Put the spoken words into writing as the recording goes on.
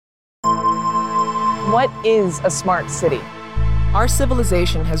What is a smart city? Our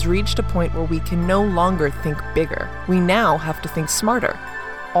civilization has reached a point where we can no longer think bigger. We now have to think smarter.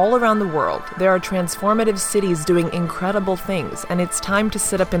 All around the world, there are transformative cities doing incredible things, and it's time to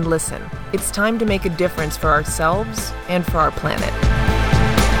sit up and listen. It's time to make a difference for ourselves and for our planet.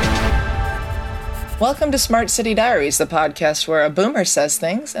 Welcome to Smart City Diaries, the podcast where a boomer says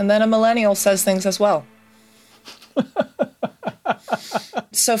things and then a millennial says things as well.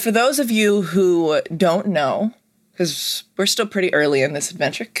 So for those of you who don't know, because we're still pretty early in this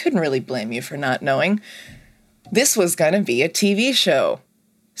adventure, couldn't really blame you for not knowing, this was going to be a TV show.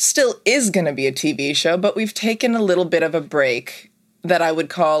 Still is going to be a TV show, but we've taken a little bit of a break that I would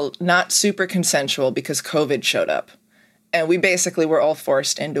call not super consensual because COVID showed up. And we basically were all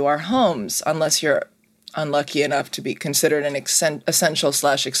forced into our homes, unless you're unlucky enough to be considered an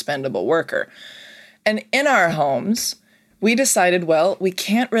essential/expendable worker. And in our homes, we decided, well, we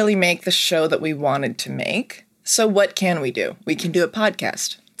can't really make the show that we wanted to make. So what can we do? We can do a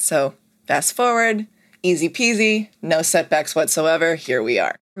podcast. So fast forward, easy peasy, no setbacks whatsoever. Here we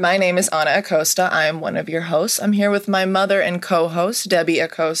are. My name is Ana Acosta. I am one of your hosts. I'm here with my mother and co-host, Debbie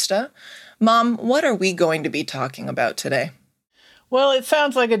Acosta. Mom, what are we going to be talking about today? Well, it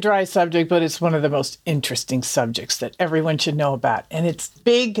sounds like a dry subject, but it's one of the most interesting subjects that everyone should know about. And it's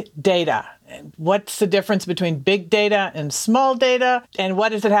big data. And what's the difference between big data and small data? And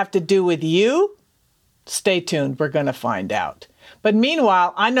what does it have to do with you? Stay tuned. We're going to find out. But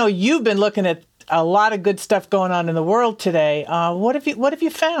meanwhile, I know you've been looking at a lot of good stuff going on in the world today. What have you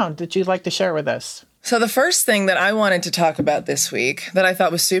found that you'd like to share with us? So the first thing that I wanted to talk about this week that I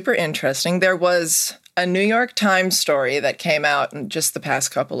thought was super interesting, there was a New York Times story that came out in just the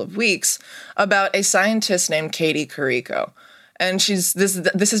past couple of weeks about a scientist named Katie Curico. And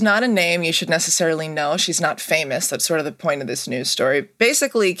this is not a name you should necessarily know. She's not famous. That's sort of the point of this news story.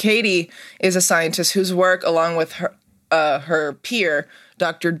 Basically, Katie is a scientist whose work, along with her peer,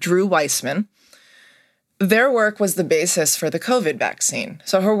 Dr. Drew Weissman, their work was the basis for the COVID vaccine.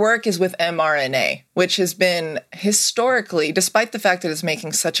 So her work is with mRNA, which has been historically, despite the fact that it's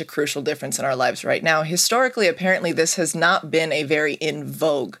making such a crucial difference in our lives right now, historically, apparently this has not been a very in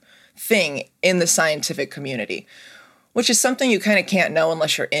vogue thing in the scientific community, which is something you kind of can't know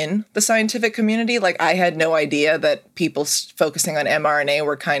unless you're in the scientific community. Like, I had no idea that people focusing on mRNA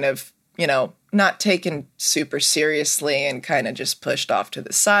were kind of, not taken super seriously and kind of just pushed off to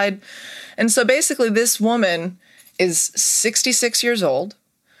the side. And so basically this woman is 66 years old,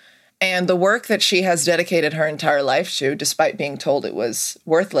 and the work that she has dedicated her entire life to, despite being told it was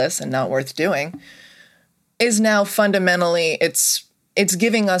worthless and not worth doing, is now fundamentally, it's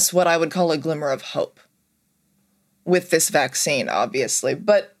giving us what I would call a glimmer of hope with this vaccine, obviously.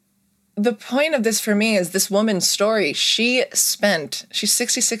 But the point of this for me is this woman's story. She's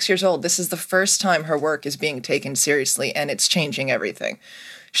 66 years old. This is the first time her work is being taken seriously, and it's changing everything.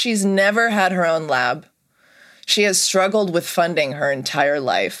 She's never had her own lab. She has struggled with funding her entire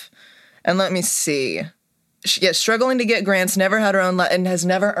life. And let me see. Struggling to get grants, never had her own lab, and has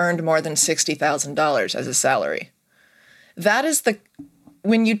never earned more than $60,000 as a salary. That is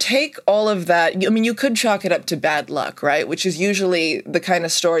when you take all of that, you could chalk it up to bad luck, right? Which is usually the kind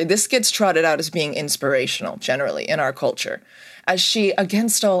of story. This gets trotted out as being inspirational, generally, in our culture. As she,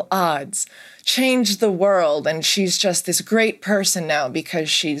 against all odds, changed the world, and she's just this great person now because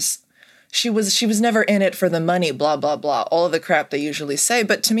she was never in it for the money, blah, blah, blah, all of the crap they usually say.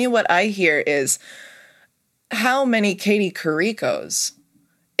 But to me, what I hear is how many Katie Curicos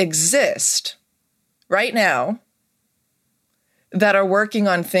exist right now that are working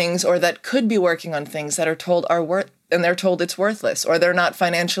on things, or that could be working on things that are told they're told it's worthless, or they're not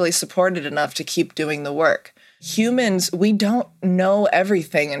financially supported enough to keep doing the work. Humans, we don't know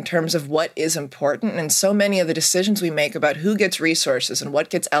everything in terms of what is important, and so many of the decisions we make about who gets resources and what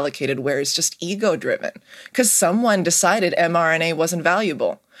gets allocated where is just ego-driven, because someone decided mRNA wasn't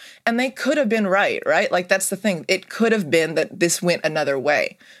valuable. And they could have been right? Like, that's the thing. It could have been that this went another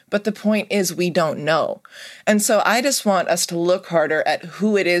way. But the point is, we don't know. And so I just want us to look harder at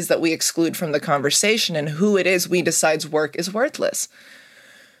who it is that we exclude from the conversation and who it is we decide's work is worthless.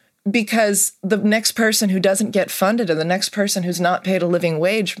 Because the next person who doesn't get funded and the next person who's not paid a living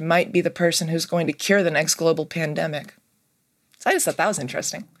wage might be the person who's going to cure the next global pandemic. So I just thought that was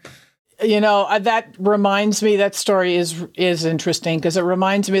interesting. That reminds me, that story is interesting because it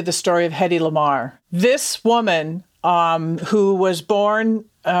reminds me of the story of Hedy Lamarr. This woman who was born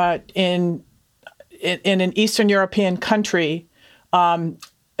in an Eastern European country,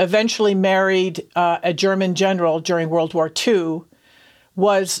 eventually married a German general during World War II,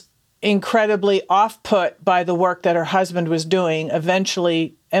 was incredibly off-put by the work that her husband was doing,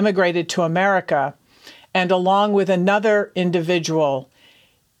 eventually emigrated to America, and along with another individual,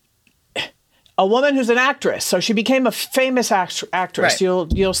 a woman who's an actress. So she became a famous actress. Right.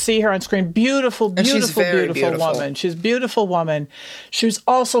 You'll see her on screen. Beautiful woman. She's a beautiful woman. She was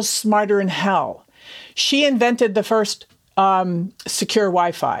also smarter than hell. She invented the first secure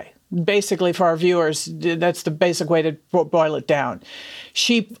Wi-Fi. Basically, for our viewers, that's the basic way to boil it down.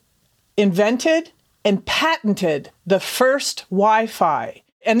 She invented and patented the first Wi-Fi.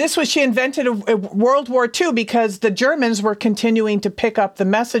 And she invented World War II because the Germans were continuing to pick up the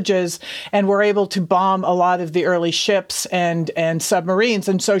messages and were able to bomb a lot of the early ships and submarines.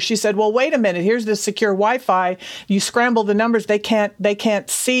 And so she said, well, wait a minute, here's this secure Wi-Fi. You scramble the numbers, they can't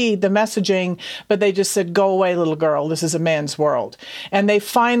see the messaging, but they just said, go away, little girl, this is a man's world. And they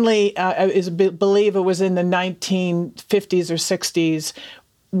finally, believe it was in the 1950s or 60s,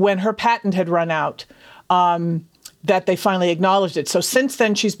 when her patent had run out, that they finally acknowledged it. So since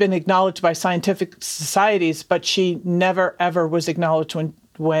then, she's been acknowledged by scientific societies, but she never, ever was acknowledged when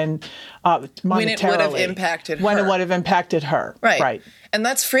monetarily. When it would have impacted her. When it would have impacted her. Right. And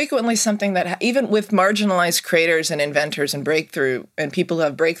that's frequently something that, even with marginalized creators and inventors and people who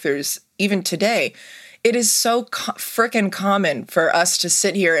have breakthroughs, even today, it is so frickin' common for us to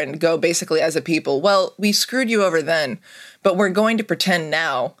sit here and go basically as a people, well, we screwed you over then, but we're going to pretend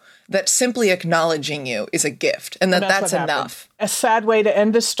now that simply acknowledging you is a gift and that's enough. A sad way to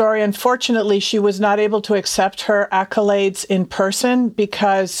end this story. Unfortunately, she was not able to accept her accolades in person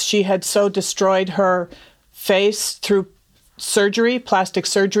because she had so destroyed her face through surgery, plastic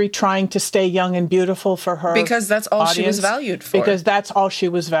surgery, trying to stay young and beautiful for her Because that's all audience, she was valued for. Because that's all she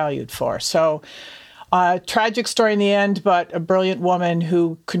was valued for. So, tragic story in the end, but a brilliant woman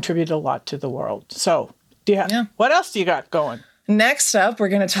who contributed a lot to the world. So, what else do you got going? Next up, we're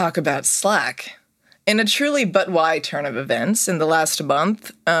going to talk about Slack. In a truly but why turn of events in the last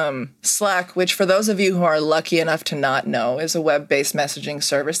month, Slack, which for those of you who are lucky enough to not know, is a web-based messaging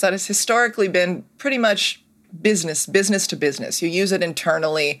service that has historically been pretty much business to business. You use it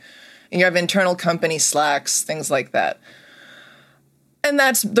internally, and you have internal company Slacks, things like that. And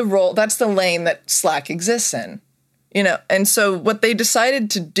that's the lane that Slack exists in. And so what they decided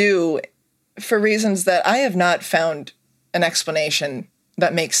to do, for reasons that I have not found an explanation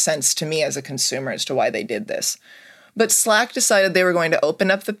that makes sense to me as a consumer as to why they did this. But Slack decided they were going to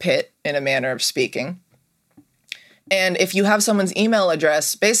open up the pit, in a manner of speaking. And if you have someone's email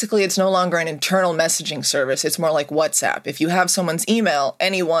address, basically it's no longer an internal messaging service. It's more like WhatsApp. If you have someone's email,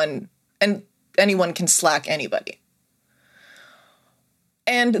 anyone can Slack anybody.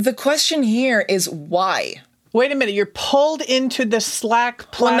 And the question here is why? Wait a minute, you're pulled into the Slack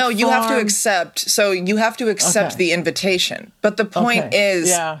platform. Well, no, you have to accept. So you have to accept the invitation. But the point is,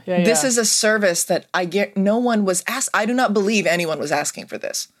 this is a service that no one was asked. I do not believe anyone was asking for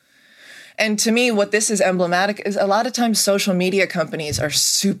this. And to me, what this is emblematic is a lot of times social media companies are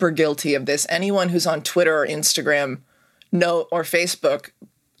super guilty of this. Anyone who's on Twitter or Instagram or Facebook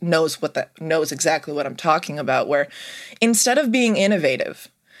knows exactly what I'm talking about, where instead of being innovative,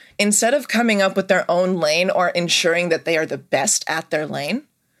 instead of coming up with their own lane or ensuring that they are the best at their lane,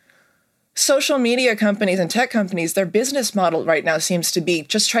 social media companies and tech companies, their business model right now seems to be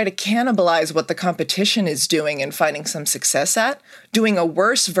just try to cannibalize what the competition is doing and finding some success at, doing a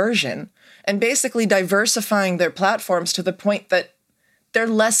worse version, and basically diversifying their platforms to the point that they're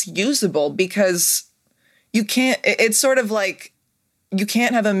less usable because it's sort of like you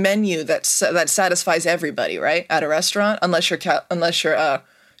can't have a menu that satisfies everybody, right? At a restaurant, unless you're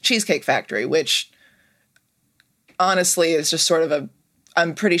Cheesecake Factory, which honestly is just sort of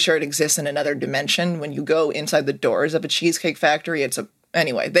I'm pretty sure it exists in another dimension. When you go inside the doors of a Cheesecake Factory,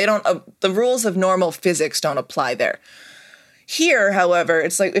 anyway, the rules of normal physics don't apply there. Here, however,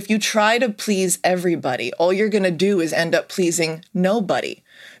 it's like if you try to please everybody, all you're going to do is end up pleasing nobody,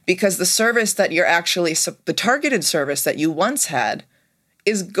 because the service that the targeted service that you once had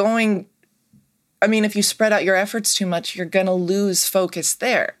is going, if you spread out your efforts too much, you're going to lose focus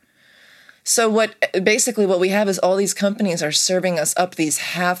there. So what we have is all these companies are serving us up these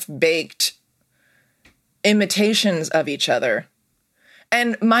half-baked imitations of each other.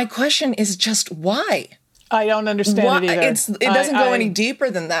 And my question is just why? I don't understand it either. It doesn't go any deeper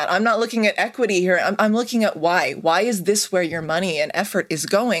than that. I'm not looking at equity here. I'm looking at why. Why is this where your money and effort is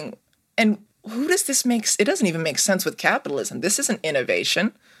going? And who does this make? It doesn't even make sense with capitalism. This isn't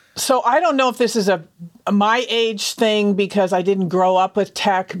innovation. So I don't know if this is a my age thing because I didn't grow up with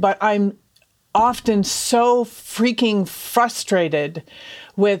tech, but I'm often so freaking frustrated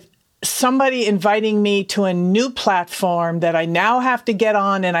with somebody inviting me to a new platform that I now have to get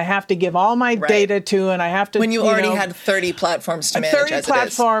on and I have to give all my data to, and I have to, when you already had 30 platforms to manage 30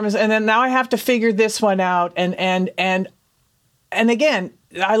 platforms, and then now I have to figure this one out. And again,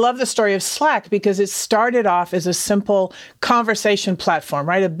 I love the story of Slack because it started off as a simple conversation platform,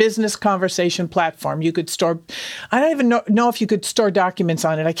 right? A business conversation platform. You could store, I don't even know if you could store documents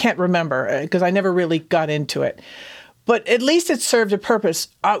on it. I can't remember because I never really got into it. But at least it served a purpose.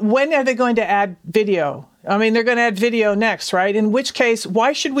 When are they going to add video? I mean, they're going to add video next, right? In which case,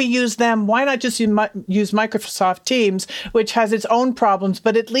 why should we use them? Why not just use Microsoft Teams, which has its own problems,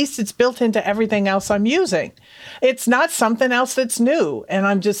 but at least it's built into everything else I'm using. It's not something else that's new.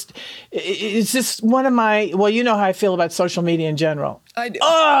 And it's just one of my, well, you know how I feel about social media in general. I do.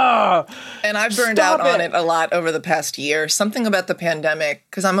 Oh, and I've burned out on it a lot over the past year. Something about the pandemic,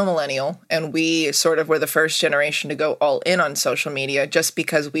 because I'm a millennial, and we sort of were the first generation to go all in on social media just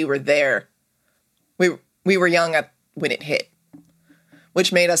because we were there. We were young when it hit,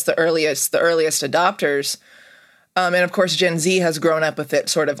 which made us the earliest adopters. And of course, Gen Z has grown up with it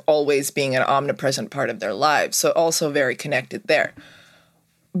sort of always being an omnipresent part of their lives. So also very connected there.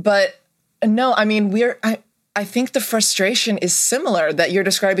 But no, I mean, I think the frustration is similar that you're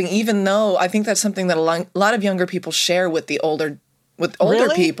describing, even though I think that's something that a lot of younger people share with older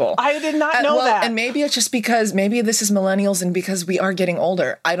really? people. I did not know that. And maybe it's just because maybe this is millennials and because we are getting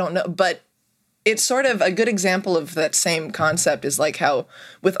older. I don't know. But it's sort of a good example of that same concept is like how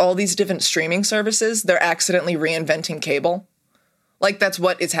with all these different streaming services, they're accidentally reinventing cable. Like that's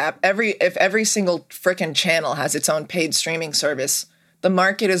what is happening. If every single frickin' channel has its own paid streaming service, the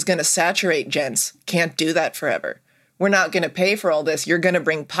market is going to saturate, gents. Can't do that forever. We're not going to pay for all this. You're going to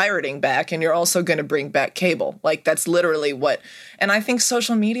bring pirating back, and you're also going to bring back cable. Like, that's literally what... And I think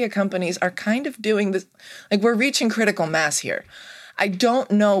social media companies are kind of doing this. Like, we're reaching critical mass here. I don't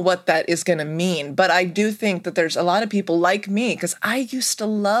know what that is going to mean, but I do think that there's a lot of people like me, because I used to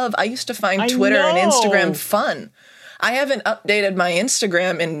find Twitter and Instagram fun. I haven't updated my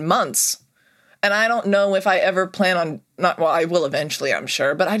Instagram in months. And I don't know if I ever plan on I will eventually, I'm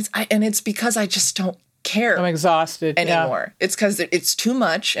sure, but and it's because I just don't care. I'm exhausted anymore. Yeah. It's because it's too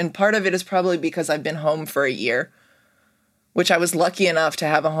much. And part of it is probably because I've been home for a year, which I was lucky enough to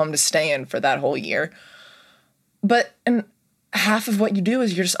have a home to stay in for that whole year. And half of what you do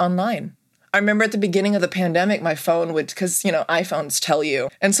is you're just online. I remember at the beginning of the pandemic, my phone would, because, iPhones tell you.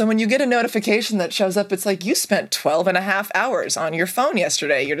 And so when you get a notification that shows up, it's like, you spent 12 and a half hours on your phone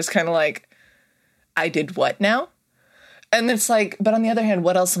yesterday. You're just kind of like, I did what now? And it's like, but on the other hand,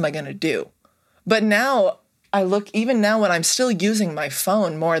 what else am I going to do? But now even now when I'm still using my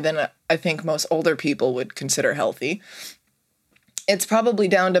phone more than I think most older people would consider healthy, it's probably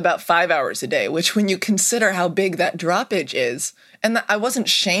down to about 5 hours a day, which when you consider how big that droppage is, and I wasn't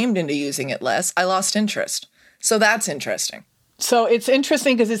shamed into using it less, I lost interest. So that's interesting. So it's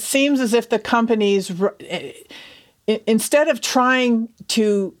interesting because it seems as if the companies, instead of trying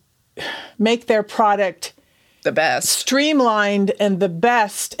to make their product the best, streamlined and the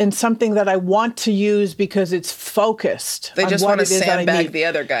best, and something that I want to use because it's focused. They just want to sandbag the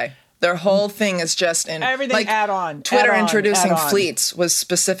other guy. Their whole thing is just in everything. Like add-on. Twitter introducing Fleets was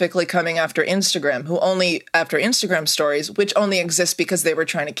specifically coming after Instagram, after Instagram stories, which only exist because they were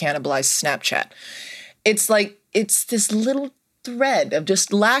trying to cannibalize Snapchat. It's like it's this little thread of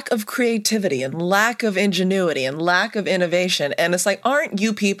just lack of creativity and lack of ingenuity and lack of innovation. And it's like, aren't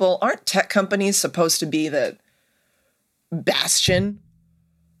tech companies supposed to be the bastion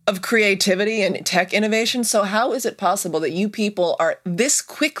of creativity and tech innovation? So how is it possible that you people are this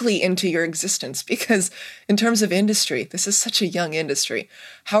quickly into your existence? Because in terms of industry, this is such a young industry.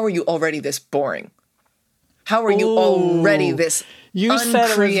 How are you already this boring? How are you already this uncreative?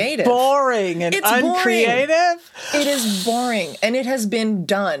 Said it was boring and uncreative? Boring. It is boring, and it has been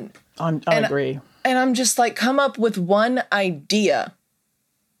done. I agree. And I'm just like, come up with one idea.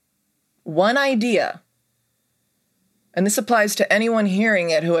 One idea. And this applies to anyone hearing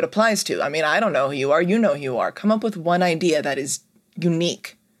it who it applies to. I mean, I don't know who you are. You know who you are. Come up with one idea that is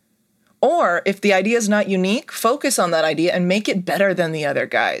unique. Or if the idea is not unique, focus on that idea and make it better than the other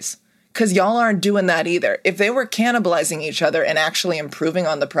guys. Because y'all aren't doing that either. If they were cannibalizing each other and actually improving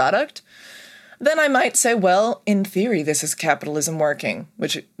on the product, then I might say, well, in theory, this is capitalism working,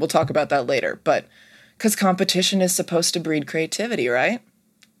 which we'll talk about that later. But because competition is supposed to breed creativity, right?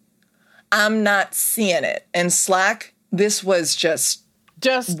 I'm not seeing it. And Slack, this was just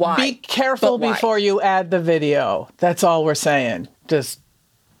why? Be careful before you add the video. That's all we're saying. Just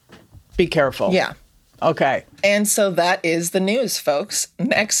be careful. Yeah. Okay. And so that is the news, folks.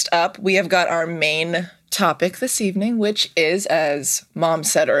 Next up, we have got our main topic this evening, which is, as Mom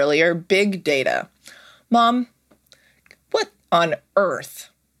said earlier, big data. Mom, what on earth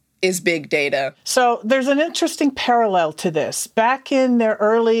is big data? So there's an interesting parallel to this. Back in the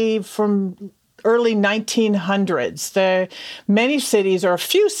early 1900s, many cities, or a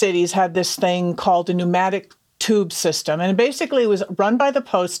few cities, had this thing called a pneumatic tube system. And basically it was run by the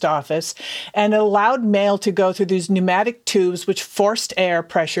post office and it allowed mail to go through these pneumatic tubes, which forced air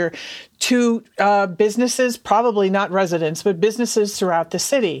pressure to businesses, probably not residents, but businesses throughout the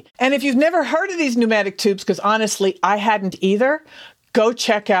city. And if you've never heard of these pneumatic tubes, because honestly, I hadn't either, go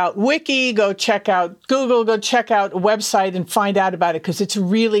check out Wiki, go check out Google, go check out a website and find out about it because it's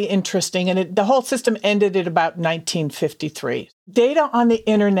really interesting. And the whole system ended at about 1953. Data on the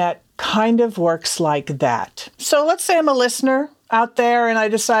internet kind of works like that. So let's say I'm a listener out there and I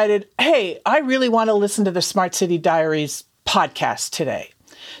decided, hey, I really want to listen to the Smart City Diaries podcast today.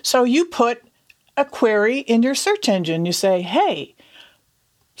 So you put a query in your search engine. You say, hey,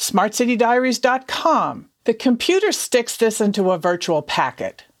 smartcitydiaries.com. The computer sticks this into a virtual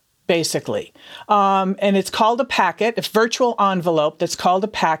packet, basically. And it's called a packet, a virtual envelope that's called a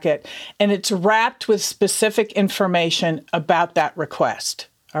packet, and it's wrapped with specific information about that request.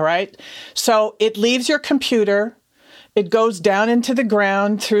 All right? So it leaves your computer. It goes down into the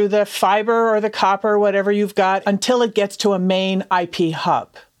ground through the fiber or the copper, whatever you've got, until it gets to a main IP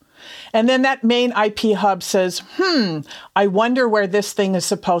hub. And then that main IP hub says, I wonder where this thing is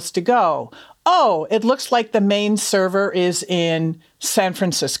supposed to go. Oh, it looks like the main server is in San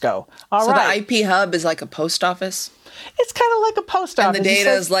Francisco. All right. The IP hub is like a post office? It's kind of like a post office. And the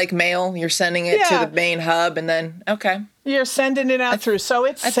data is like mail. You're sending it to the main hub and then, okay. You're sending it out through. So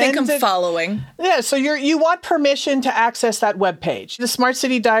I think I'm following. Yeah, so you want permission to access that web page. The Smart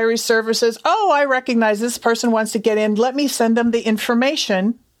City Diary server says, oh, I recognize this person wants to get in. Let me send them the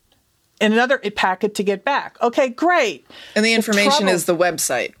information in another packet to get back. Okay, great. And the information is the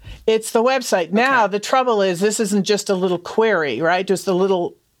website. It's the website. Now, the trouble is this isn't just a little query, right? Just a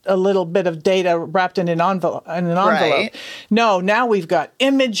little bit of data wrapped in an envelope. Right. No, now we've got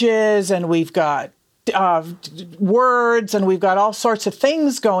images and we've got words and we've got all sorts of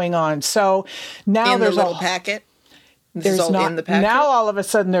things going on. So now there's a little packet. There's not in the packet. Now all of a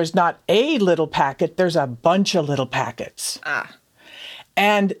sudden there's not a little packet. There's a bunch of little packets.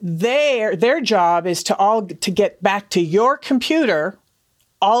 And their job is to get back to your computer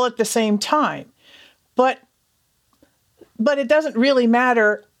all at the same time. But it doesn't really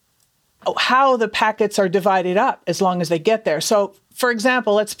matter how the packets are divided up as long as they get there. So, for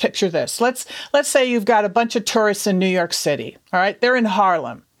example, let's picture this. Let's say you've got a bunch of tourists in New York City. All right, they're in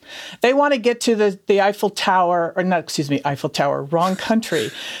Harlem. They want to get to the Eiffel Tower, Eiffel Tower, wrong country.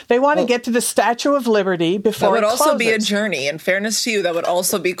 They want to get to the Statue of Liberty before it closes. That would also be a journey. In fairness to you, that would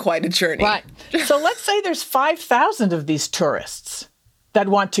also be quite a journey. Right. So let's say there's 5,000 of these tourists that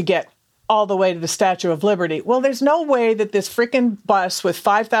want to get all the way to the Statue of Liberty. Well, there's no way that this freaking bus with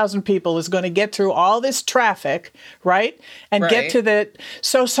 5,000 people is going to get through all this traffic, right? And get to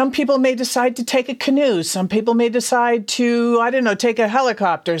so some people may decide to take a canoe. Some people may decide to, take a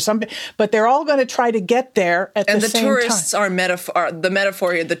helicopter. But they're all going to try to get there at the same time. And the tourists are the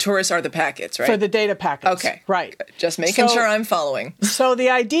metaphor here. The tourists are the packets, right? For the data packets. Okay. Right. Just making sure I'm following. So the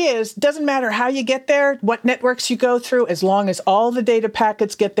idea is, doesn't matter how you get there, what networks you go through, as long as all the data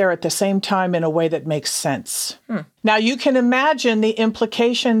packets get there at the same time in a way that makes sense. Now, you can imagine the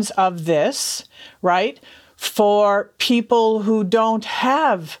implications of this, right, for people who don't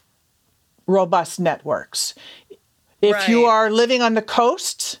have robust networks. If you are living on the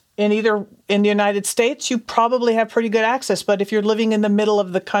coast in the United States, you probably have pretty good access. But if you're living in the middle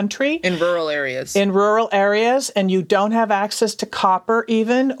of the country, in rural areas, and you don't have access to copper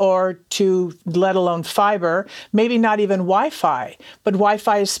even, or to, let alone fiber, maybe not even Wi-Fi, but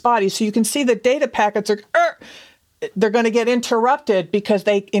Wi-Fi is spotty. So you can see that data packets they're going to get interrupted because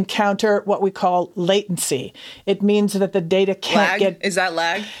they encounter what we call latency. It means that the data can't get... Is that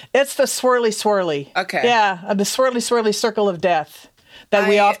lag? It's the swirly. Okay. Yeah, the swirly circle of death that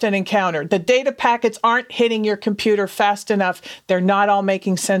we often encounter. The data packets aren't hitting your computer fast enough. They're not all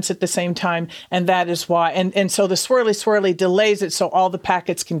making sense at the same time, and that is why. And so the swirly delays it so all the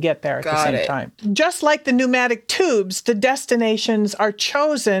packets can get there at the same time. Just like the pneumatic tubes, the destinations are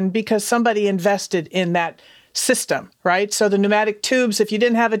chosen because somebody invested in that system, right? So the pneumatic tubes, if you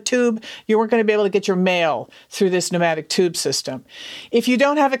didn't have a tube, you weren't going to be able to get your mail through this pneumatic tube system. If you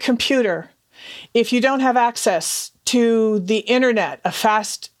don't have a computer, if you don't have access to the internet, a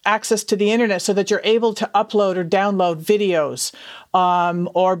fast access to the internet so that you're able to upload or download videos,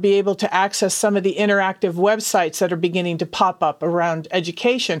 or be able to access some of the interactive websites that are beginning to pop up around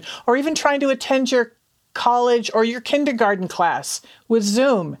education, or even trying to attend your college or your kindergarten class with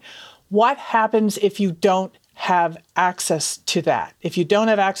Zoom. What happens if you don't have access to that? If you don't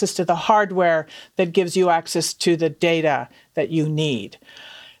have access to the hardware that gives you access to the data that you need?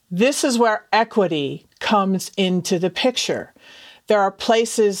 This is where equity comes into the picture. There are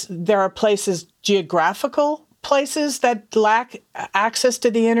places, geographical places that lack access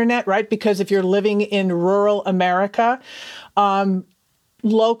to the internet, right? Because if you're living in rural America,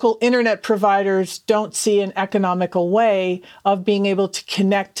 local internet providers don't see an economical way of being able to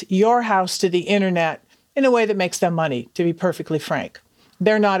connect your house to the internet in a way that makes them money, to be perfectly frank.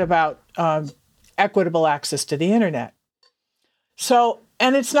 They're not about equitable access to the internet. So,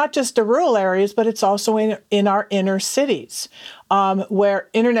 and it's not just the rural areas, but it's also in our inner cities, where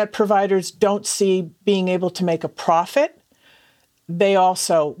internet providers don't see being able to make a profit. They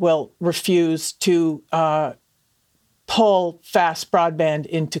also will refuse to pull fast broadband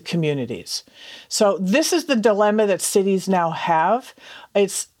into communities. So this is the dilemma that cities now have.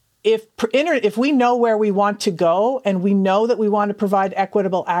 It's if we know where we want to go and we know that we want to provide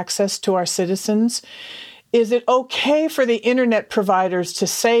equitable access to our citizens, is it okay for the internet providers to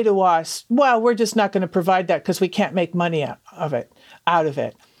say to us, well, we're just not going to provide that because we can't make money out of it?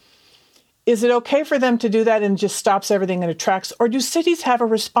 Is it okay for them to do that and just stops everything in its tracks? Or do cities have a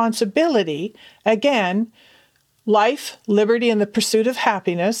responsibility, again, life, liberty, and the pursuit of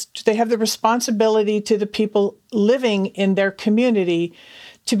happiness? Do they have the responsibility to the people living in their community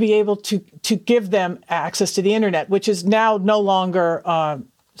to be able to give them access to the internet, which is now no longer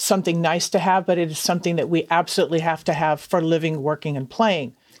something nice to have, but it is something that we absolutely have to have for living, working, and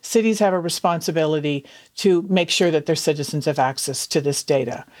playing. Cities have a responsibility to make sure that their citizens have access to this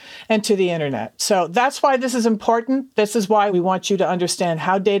data and to the internet. So that's why this is important. This is why we want you to understand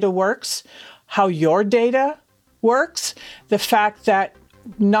how data works, how your data works, the fact that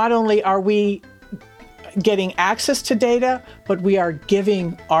not only are we getting access to data, but we are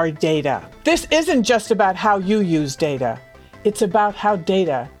giving our data. This isn't just about how you use data. It's about how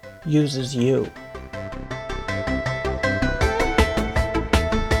data uses you.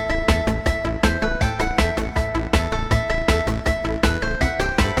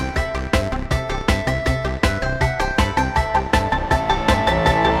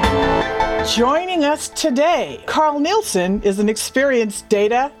 Joining us today, Carl Nielsen is an experienced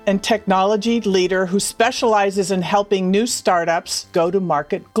data and technology leader who specializes in helping new startups go to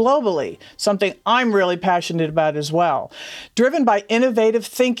market globally, something I'm really passionate about as well. Driven by innovative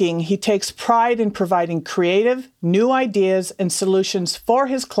thinking, he takes pride in providing creative, new ideas and solutions for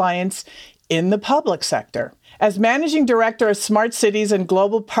his clients in the public sector. As Managing Director of Smart Cities and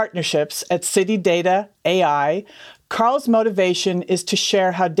Global Partnerships at City Data AI, Carl's motivation is to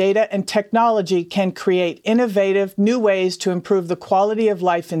share how data and technology can create innovative new ways to improve the quality of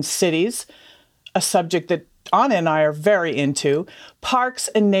life in cities, a subject that Anna and I are very into, parks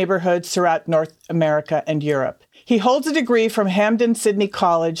and neighborhoods throughout North America and Europe. He holds a degree from Hampden-Sydney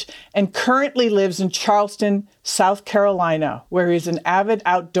College and currently lives in Charleston, South Carolina, where he's an avid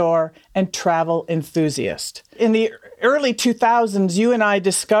outdoor and travel enthusiast. In the early 2000s, you and I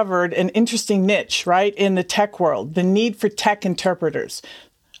discovered an interesting niche, right, in the tech world, the need for tech interpreters.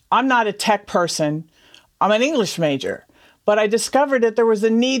 I'm not a tech person. I'm an English major. But I discovered that there was a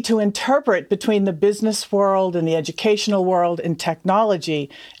need to interpret between the business world and the educational world and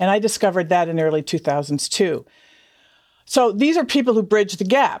technology. And I discovered that in early 2000s too. So these are people who bridge the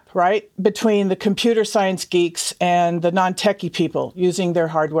gap, right, between the computer science geeks and the non-techie people using their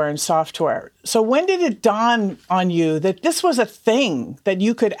hardware and software. So when did it dawn on you that this was a thing that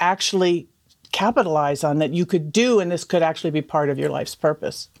you could actually capitalize on, that you could do, and this could actually be part of your life's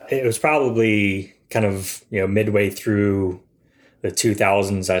purpose? It was probably kind of, midway through the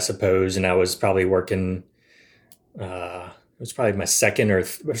 2000s, I suppose, and I was probably working, it was probably my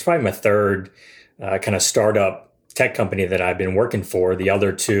third kind of startup tech company that I've been working for. The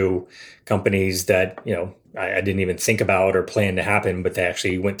other two companies that, I didn't even think about or plan to happen, but they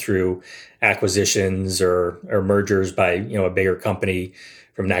actually went through acquisitions or mergers by, a bigger company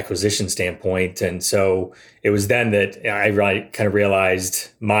from an acquisition standpoint. And so it was then that I really kind of realized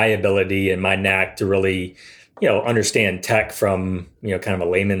my ability and my knack to really, understand tech from, kind of a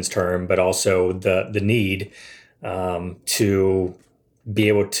layman's term, but also the need to be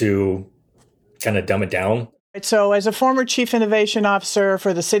able to kind of dumb it down So as a former chief innovation officer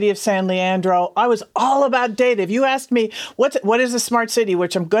for the city of San Leandro, I was all about data. If you asked me, what is a smart city,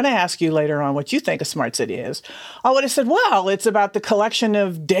 which I'm going to ask you later on what you think a smart city is, I would have said, well, it's about the collection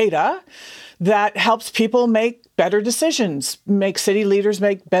of data that helps people make better decisions, make city leaders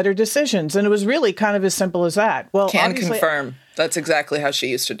make better decisions. And it was really kind of as simple as that. Well, can confirm. That's exactly how she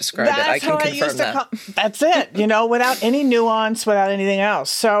used to describe it. I can confirm that. That's it, without any nuance, without anything else.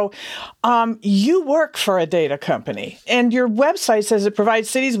 So you work for a data company, and your website says it provides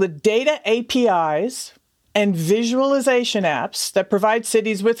cities with data APIs and visualization apps that provide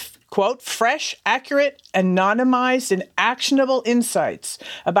cities with, quote, fresh, accurate, anonymized, and actionable insights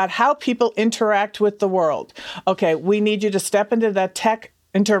about how people interact with the world. Okay, we need you to step into that tech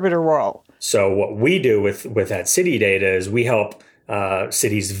interpreter role. So what we do with that city data is we help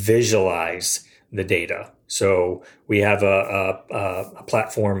cities visualize the data. So we have a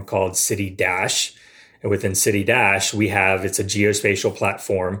platform called City Dash. And within City Dash, it's a geospatial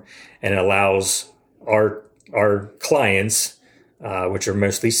platform, and it allows our clients, which are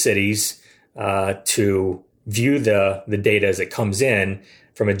mostly cities, to view the data as it comes in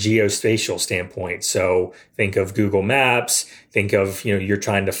from a geospatial standpoint. So think of Google Maps, think of, you're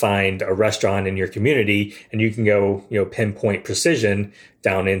trying to find a restaurant in your community, and you can go, pinpoint precision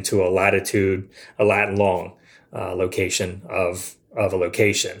down into a lat long location of a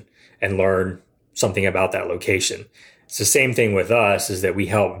location and learn something about that location. It's the same thing with us, is that we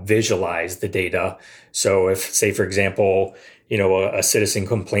help visualize the data. So if, say, for example, a citizen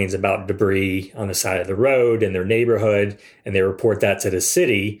complains about debris on the side of the road in their neighborhood, and they report that to the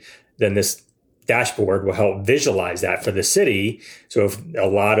city, then this dashboard will help visualize that for the city. So if a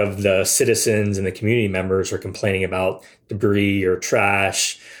lot of the citizens and the community members are complaining about debris or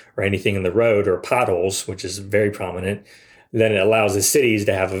trash or anything in the road or potholes, which is very prominent, then it allows the cities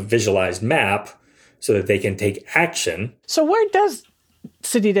to have a visualized map so that they can take action. So where does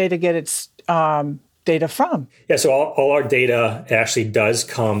City Data get its data from? Yeah, so all our data actually does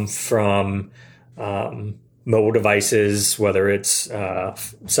come from mobile devices, whether it's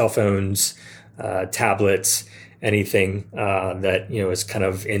cell phones, tablets, anything that is kind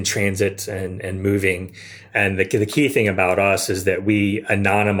of in transit and moving. And the key thing about us is that we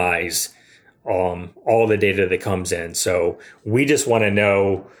anonymize all the data that comes in. So we just want to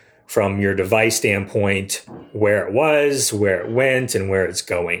know from your device standpoint where it was, where it went, and where it's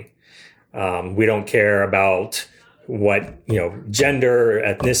going. We don't care about what, gender,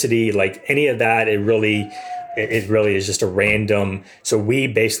 ethnicity, like any of that. It really is just a random. So we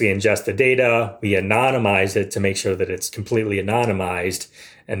basically ingest the data, we anonymize it to make sure that it's completely anonymized.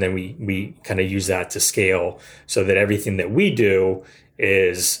 And then we kind of use that to scale so that everything that we do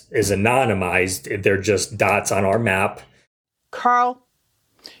is anonymized. They're just dots on our map. Carl,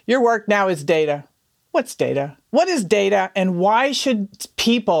 your work now is data. What's data? What is data, and why should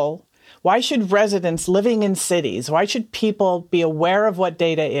residents living in cities, why should people be aware of what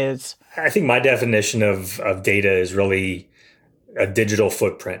data is? I think my definition of data is really a digital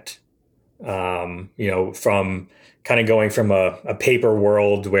footprint. From kind of going from a paper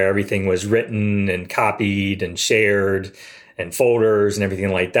world where everything was written and copied and shared and folders and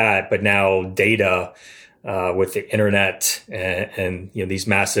everything like that. But now data with the internet and these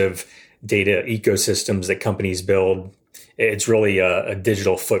massive data ecosystems that companies build, it's really a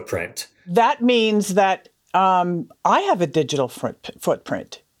digital footprint. That means that I have a digital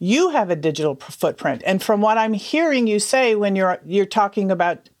footprint. You have a digital footprint. And from what I'm hearing you say when you're talking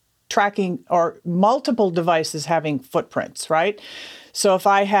about tracking or multiple devices having footprints, right? So if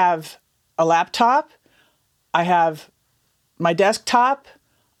I have a laptop, I have my desktop,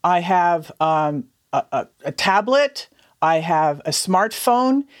 I have a tablet, I have a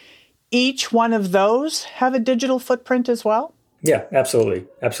smartphone. Each one of those have a digital footprint as well? Yeah, absolutely.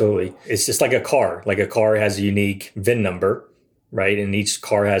 Absolutely. It's just like a car. Like a car has a unique VIN number, right? And each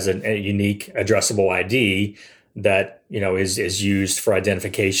car has a unique addressable ID that, is used for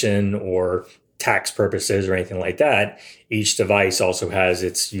identification or tax purposes or anything like that. Each device also has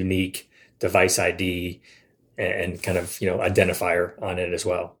its unique device ID and kind of, identifier on it as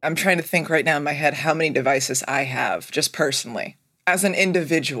well. I'm trying to think right now in my head how many devices I have just personally as an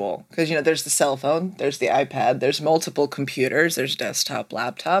individual, because, there's the cell phone, there's the iPad, there's multiple computers, there's desktop,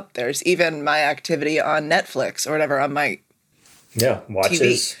 laptop, there's even my activity on Netflix or whatever on my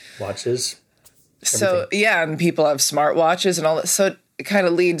watches. So, and people have smartwatches and all that. So it kind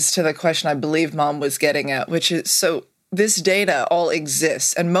of leads to the question I believe Mom was getting at, which is, so this data all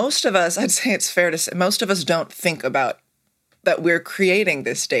exists. And most of us, I'd say it's fair to say, most of us don't think about that we're creating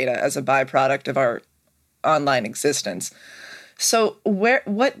this data as a byproduct of our online existence. So where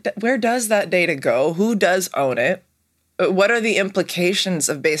does that data go? Who does own it? What are the implications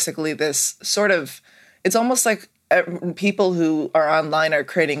of basically this sort of, it's almost like people who are online are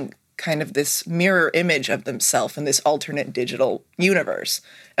creating kind of this mirror image of themselves in this alternate digital universe.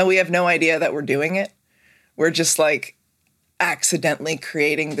 And we have no idea that we're doing it. We're just like accidentally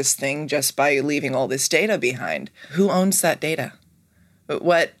creating this thing just by leaving all this data behind. Who owns that data?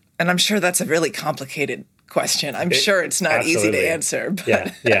 What? And I'm sure that's a really complicated question. I'm sure it's not easy to answer.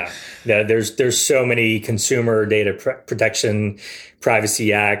 But. Yeah. There's so many consumer data protection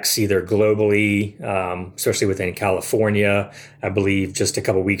privacy acts, either globally, especially within California. I believe just a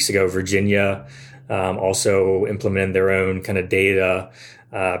couple of weeks ago, Virginia also implemented their own kind of data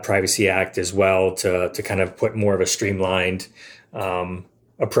privacy act as well to kind of put more of a streamlined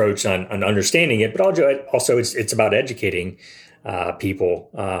approach on understanding it. But also it's about educating people.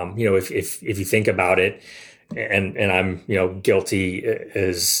 If you think about it, and I'm guilty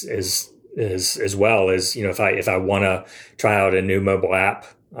as well as if I want to try out a new mobile app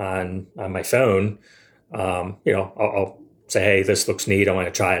on my phone, I'll say, hey, this looks neat, I want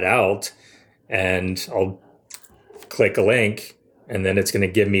to try it out, and I'll click a link, and then it's going to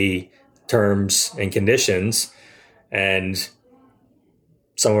give me terms and conditions, and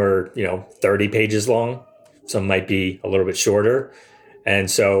some are 30 pages long. Some might be a little bit shorter.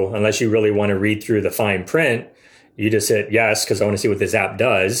 And so unless you really want to read through the fine print, you just hit yes, because I want to see what this app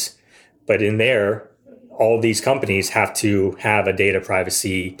does. But in there, all these companies have to have a data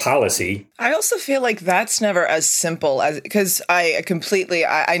privacy policy. I also feel like that's never as simple as, because I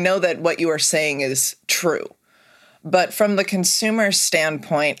know that what you are saying is true. But from the consumer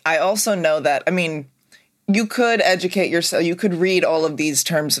standpoint, I also know that, you could educate yourself, you could read all of these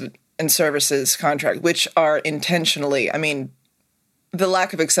terms and services contract, which are intentionally, the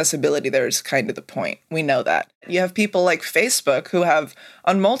lack of accessibility there is kind of the point. We know that. You have people like Facebook who have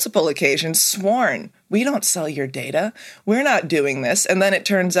on multiple occasions sworn, we don't sell your data. We're not doing this. And then it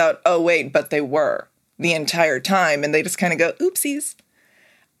turns out, oh, wait, but they were the entire time. And they just kind of go, oopsies.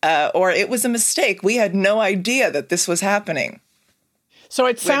 Or it was a mistake. We had no idea that this was happening. So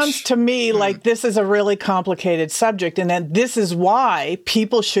it sounds to me like this is a really complicated subject, and that this is why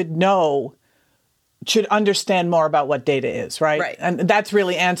people should understand more about what data is, right? Right. And that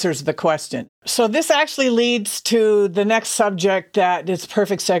really answers the question. So this actually leads to the next subject that is a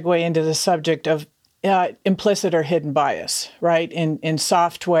perfect segue into the subject of implicit or hidden bias, right? In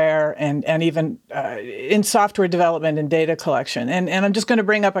software and even in software development and data collection. And I'm just going to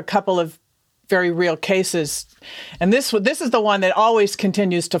bring up a couple of very real cases. And this is the one that always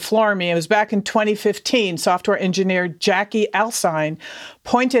continues to floor me. It was back in 2015, software engineer Jackie Alsine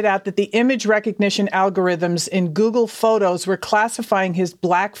pointed out that the image recognition algorithms in Google Photos were classifying his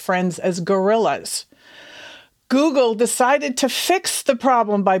Black friends as gorillas. Google decided to fix the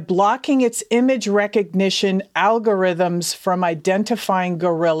problem by blocking its image recognition algorithms from identifying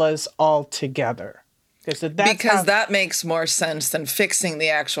gorillas altogether. Because that makes more sense than fixing the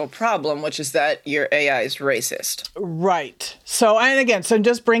actual problem, which is that your AI is racist. Right. So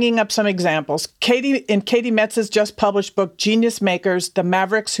just bringing up some examples. In Katie Metz's just published book, Genius Makers, The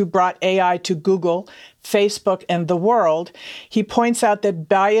Mavericks Who Brought AI to Google, Facebook, and the World, he points out that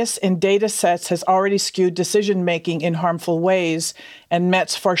bias in data sets has already skewed decision-making in harmful ways, and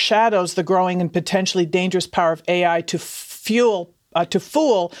Metz foreshadows the growing and potentially dangerous power of AI to fool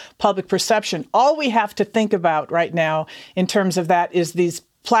public perception. All we have to think about right now in terms of that is these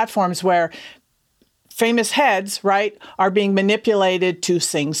platforms where famous heads, right, are being manipulated to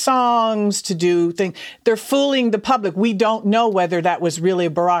sing songs, to do things. They're fooling the public. We don't know whether that was really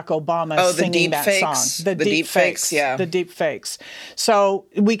Barack Obama singing that song. The deep fakes, yeah. The deep fakes. So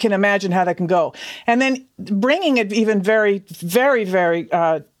we can imagine how that can go. And then bringing it even very, very, very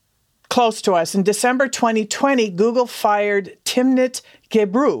close to us. In December 2020, Google fired Timnit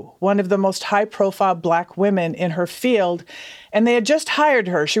Gebru, one of the most high-profile Black women in her field, and they had just hired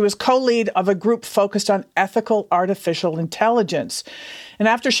her. She was co-lead of a group focused on ethical artificial intelligence. And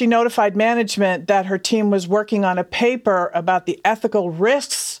after she notified management that her team was working on a paper about the ethical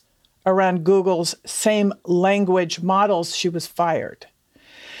risks around Google's same language models, she was fired.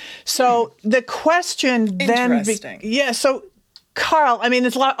 So the question then... So Carl,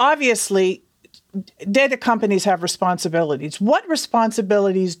 it's obviously data companies have responsibilities. What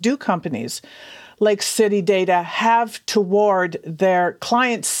responsibilities do companies Lake City data have toward their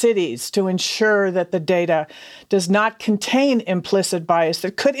client cities to ensure that the data does not contain implicit bias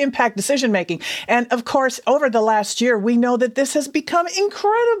that could impact decision making. And of course, over the last year, we know that this has become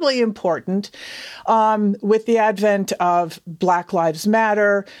incredibly important with the advent of Black Lives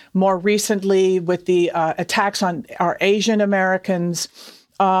Matter, more recently with the attacks on our Asian Americans.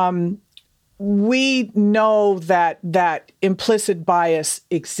 We know that implicit bias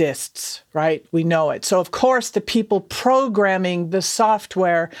exists, right? We know it. So, of course, the people programming the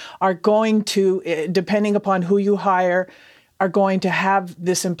software are going to, depending upon who you hire, are going to have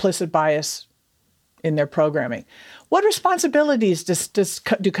this implicit bias in their programming. What responsibilities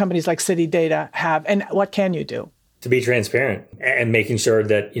do companies like City Data have, and what can you do? To be transparent and making sure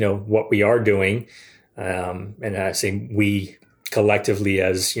that, what we are doing, and I say we collectively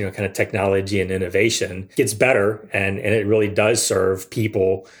as, kind of technology and innovation gets better and it really does serve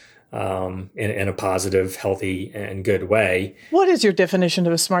people in a positive, healthy, and good way. What is your definition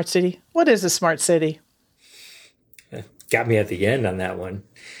of a smart city? What is a smart city? Got me at the end on that one.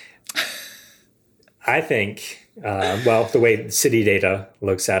 I think, the way City Data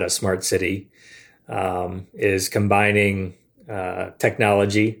looks at a smart city is combining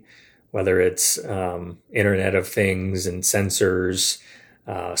technology, whether it's Internet of Things and sensors,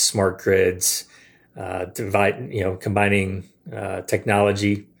 smart grids, combining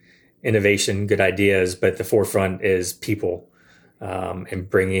technology, innovation, good ideas, but the forefront is people and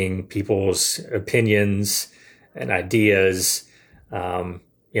bringing people's opinions and ideas,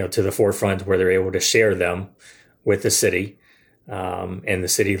 to the forefront where they're able to share them with the city. And the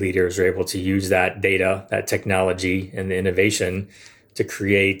city leaders are able to use that data, that technology, and the innovation to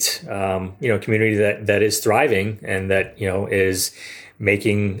create, a community that is thriving and that, is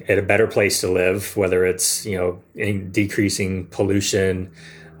making it a better place to live, whether it's, decreasing pollution,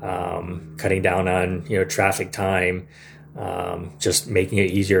 cutting down on, traffic time, just making it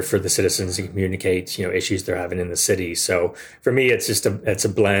easier for the citizens to communicate, issues they're having in the city. So for me, it's a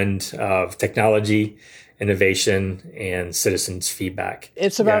blend of technology, innovation, and citizens' feedback.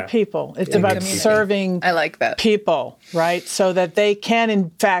 It's about people. It's about serving I like that. people, right? So that they can, in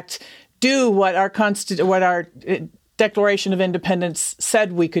fact, do what our Declaration of Independence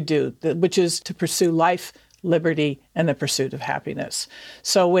said we could do, which is to pursue life, liberty, and the pursuit of happiness.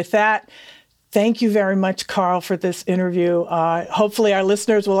 So with that, thank you very much, Carl, for this interview. Hopefully our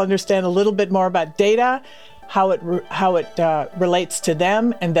listeners will understand a little bit more about data, how it relates to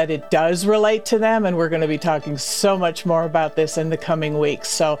them, and that it does relate to them. And we're going to be talking so much more about this in the coming weeks.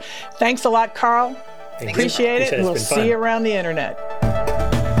 So thanks a lot, Carl. Appreciate it. And we'll see you around the internet.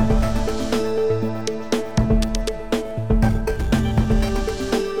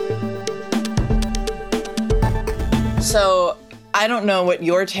 So I don't know what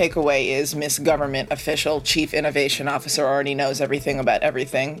your takeaway is, Miss Government Official, Chief Innovation Officer, already knows everything about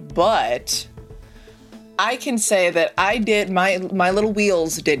everything, but I can say that I did, my little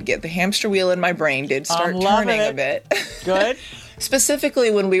wheels did get, the hamster wheel in my brain did start turning a bit. Good. Specifically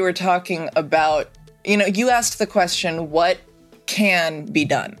when we were talking about, you asked the question, what can be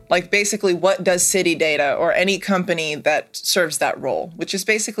done? Like basically what does City Data or any company that serves that role, which is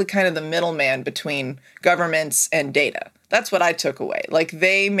basically kind of the middleman between governments and data. That's what I took away. Like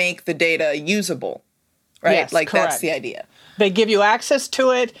they make the data usable, right? Yes, like correct. That's the idea. They give you access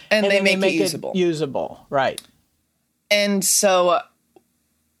to it, and they make it usable. Usable, right. And so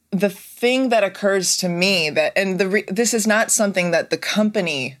the thing that occurs to me this is not something that the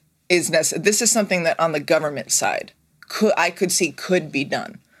company is necessary. This is something that on the government side I could see could be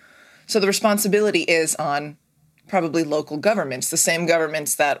done. So the responsibility is on probably local governments, the same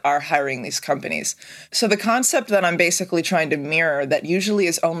governments that are hiring these companies. So the concept that I'm basically trying to mirror that usually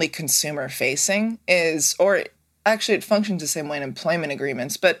is only consumer facing actually, it functions the same way in employment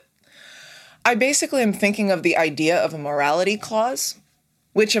agreements, but I basically am thinking of the idea of a morality clause,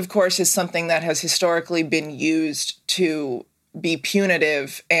 which of course is something that has historically been used to be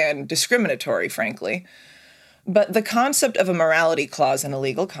punitive and discriminatory, frankly. But the concept of a morality clause in a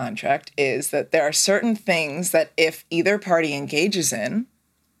legal contract is that there are certain things that if either party engages in,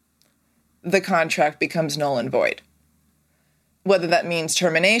 the contract becomes null and void. Whether that means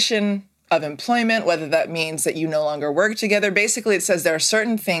termination of employment, whether that means that you no longer work together. Basically, it says there are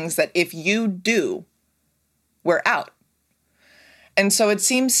certain things that if you do, we're out. And so it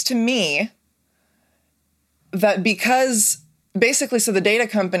seems to me that because basically, so the data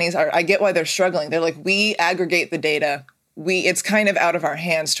companies I get why they're struggling. They're like, we aggregate the data. It's kind of out of our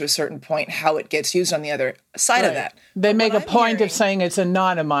hands to a certain point how it gets used on the other side of that. They make a point of saying it's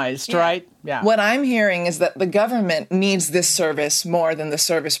anonymized, right? Yeah. What I'm hearing is that the government needs this service more than the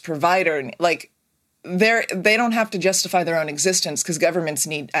service provider. Like, they don't have to justify their own existence because governments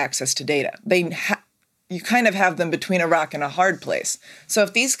need access to data. You kind of have them between a rock and a hard place. So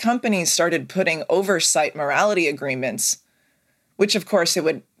if these companies started putting oversight morality agreements, which of course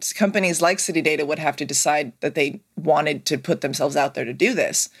companies like CityData would have to decide that they wanted to put themselves out there to do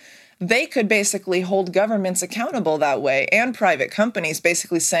this, they could basically hold governments accountable that way, and private companies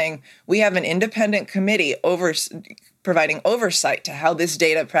basically saying, we have an independent committee providing oversight to how this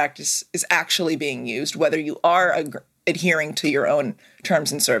data practice is actually being used, whether you are adhering to your own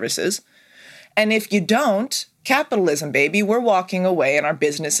terms and services. And if you don't, capitalism, baby, we're walking away and our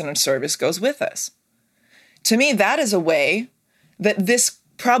business and our service goes with us. To me, that is a way that this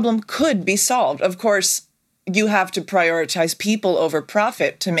problem could be solved. Of course, you have to prioritize people over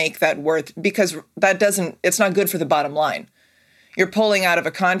profit to make that worth, because it's not good for the bottom line. You're pulling out of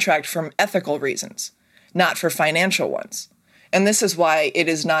a contract for ethical reasons, not for financial ones. And this is why it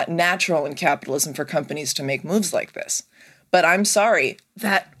is not natural in capitalism for companies to make moves like this. But I'm sorry,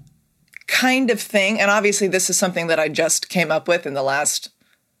 that kind of thing, and obviously this is something that I just came up with in the last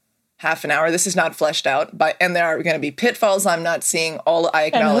half an hour. This is not fleshed out, and there are going to be pitfalls I'm not seeing. I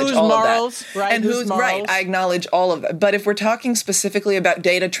acknowledge all morals, of that. right? And who's right? I acknowledge all of that. But if we're talking specifically about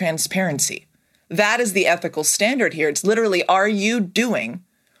data transparency, that is the ethical standard here. It's literally, are you doing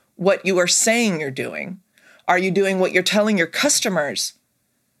what you are saying you're doing? Are you doing what you're telling your customers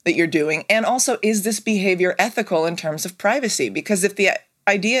that you're doing? And also, is this behavior ethical in terms of privacy? Because if the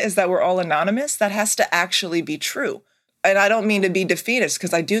idea is that we're all anonymous, that has to actually be true. And I don't mean to be defeatist,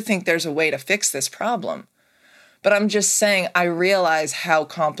 because I do think there's a way to fix this problem. But I'm just saying I realize how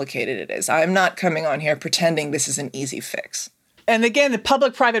complicated it is. I'm not coming on here pretending this is an easy fix. And again, the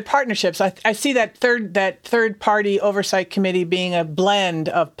public-private partnerships, I see that third-party oversight committee being a blend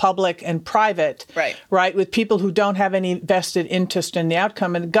of public and private, right, with people who don't have any vested interest in the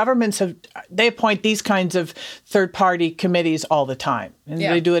outcome. And governments they appoint these kinds of third-party committees all the time, and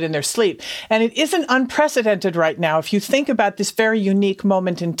they do it in their sleep. And it isn't unprecedented right now. If you think about this very unique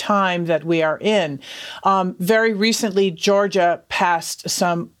moment in time that we are in, very recently, Georgia passed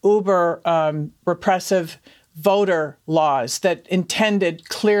some uber repressive voter laws that intended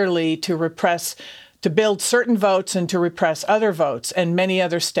clearly to build certain votes and to repress other votes. And many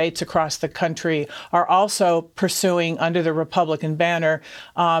other states across the country are also pursuing, under the Republican banner,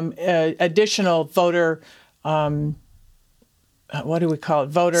 additional voter, what do we call it?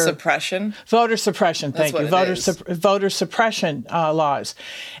 Voter suppression. Voter suppression. Thank you. Voter suppression laws.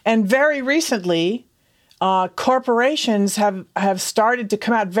 And very recently, corporations have started to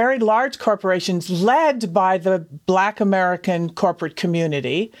come out, very large corporations led by the Black American corporate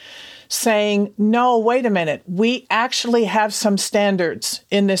community, saying, no, wait a minute, we actually have some standards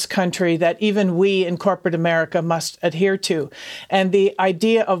in this country that even we in corporate America must adhere to. And the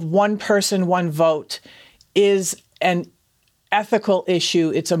idea of one person, one vote is an ethical issue.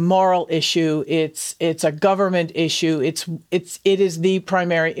 It's a moral issue. It's a government issue. It is the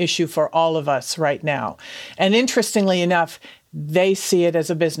primary issue for all of us right now. And interestingly enough, they see it as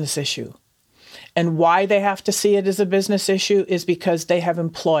a business issue. And why they have to see it as a business issue is because they have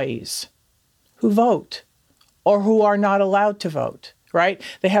employees who vote or who are not allowed to vote, right?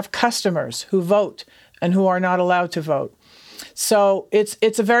 They have customers who vote and who are not allowed to vote. So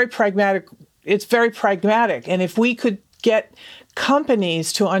it's very pragmatic. And if we could get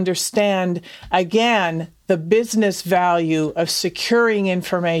companies to understand, again, the business value of securing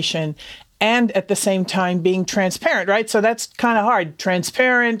information and at the same time being transparent, right? So that's kind of hard.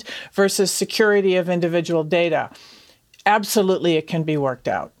 Transparent versus security of individual data. Absolutely, it can be worked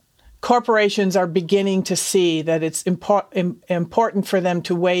out. Corporations are beginning to see that it's important for them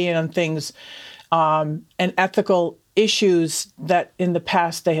to weigh in on things and ethical issues that in the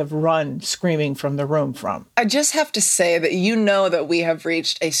past they have run screaming from the room from. I just have to say that that we have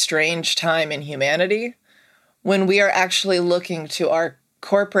reached a strange time in humanity when we are actually looking to our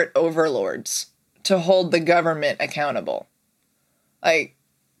corporate overlords to hold the government accountable. I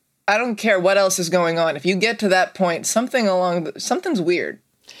don't care what else is going on. If you get to that point, something's weird.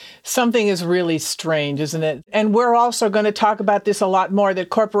 Something is really strange, isn't it? And we're also going to talk about this a lot more, that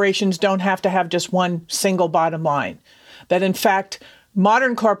corporations don't have to have just one single bottom line. That in fact,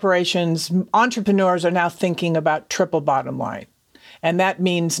 modern corporations, entrepreneurs are now thinking about triple bottom line. And that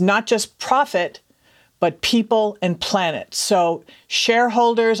means not just profit, but people and planet. So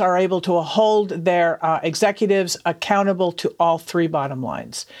shareholders are able to hold their executives accountable to all three bottom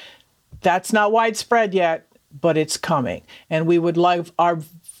lines. That's not widespread yet, but it's coming. And we would love our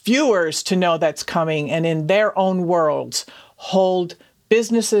viewers to know that's coming and in their own worlds hold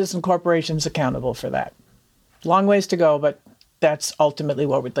businesses and corporations accountable for that. Long ways to go, but that's ultimately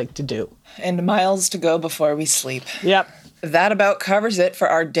what we'd like to do. And miles to go before we sleep. Yep. That about covers it for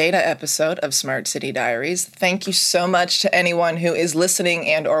our data episode of Smart City Diaries. Thank you so much to anyone who is listening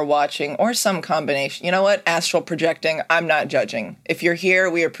and or watching, or some combination. You know what? Astral projecting, I'm not judging. If you're here,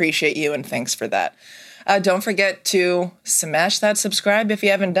 we appreciate you, and thanks for that. Don't forget to smash that subscribe if you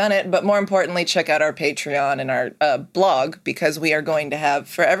haven't done it, but more importantly, check out our Patreon and our blog, because we are going to have,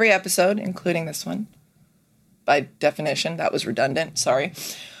 for every episode, including this one, by definition, that was redundant, sorry.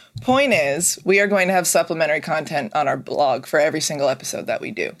 Point is, we are going to have supplementary content on our blog for every single episode that we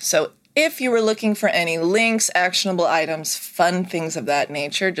do. So if you were looking for any links, actionable items, fun things of that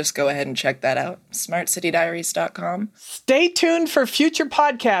nature, just go ahead and check that out. smartcitydiaries.com. Stay tuned for future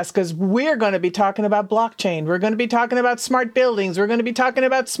podcasts, because we're going to be talking about blockchain. We're going to be talking about smart buildings. We're going to be talking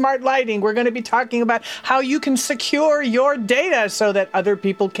about smart lighting. We're going to be talking about how you can secure your data so that other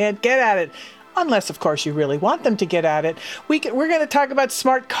people can't get at it. Unless, of course, you really want them to get at it. We're going to talk about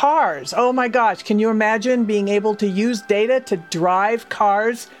smart cars. Oh my gosh, can you imagine being able to use data to drive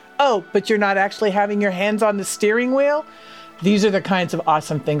cars? Oh, but you're not actually having your hands on the steering wheel? These are the kinds of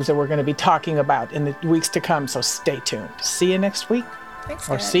awesome things that we're going to be talking about in the weeks to come, so stay tuned. See you next week. Thanks,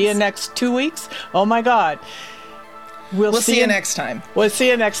 or guys. see you next 2 weeks. Oh my God. We'll see you next time. We'll see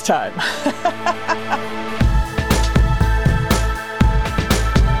you next time.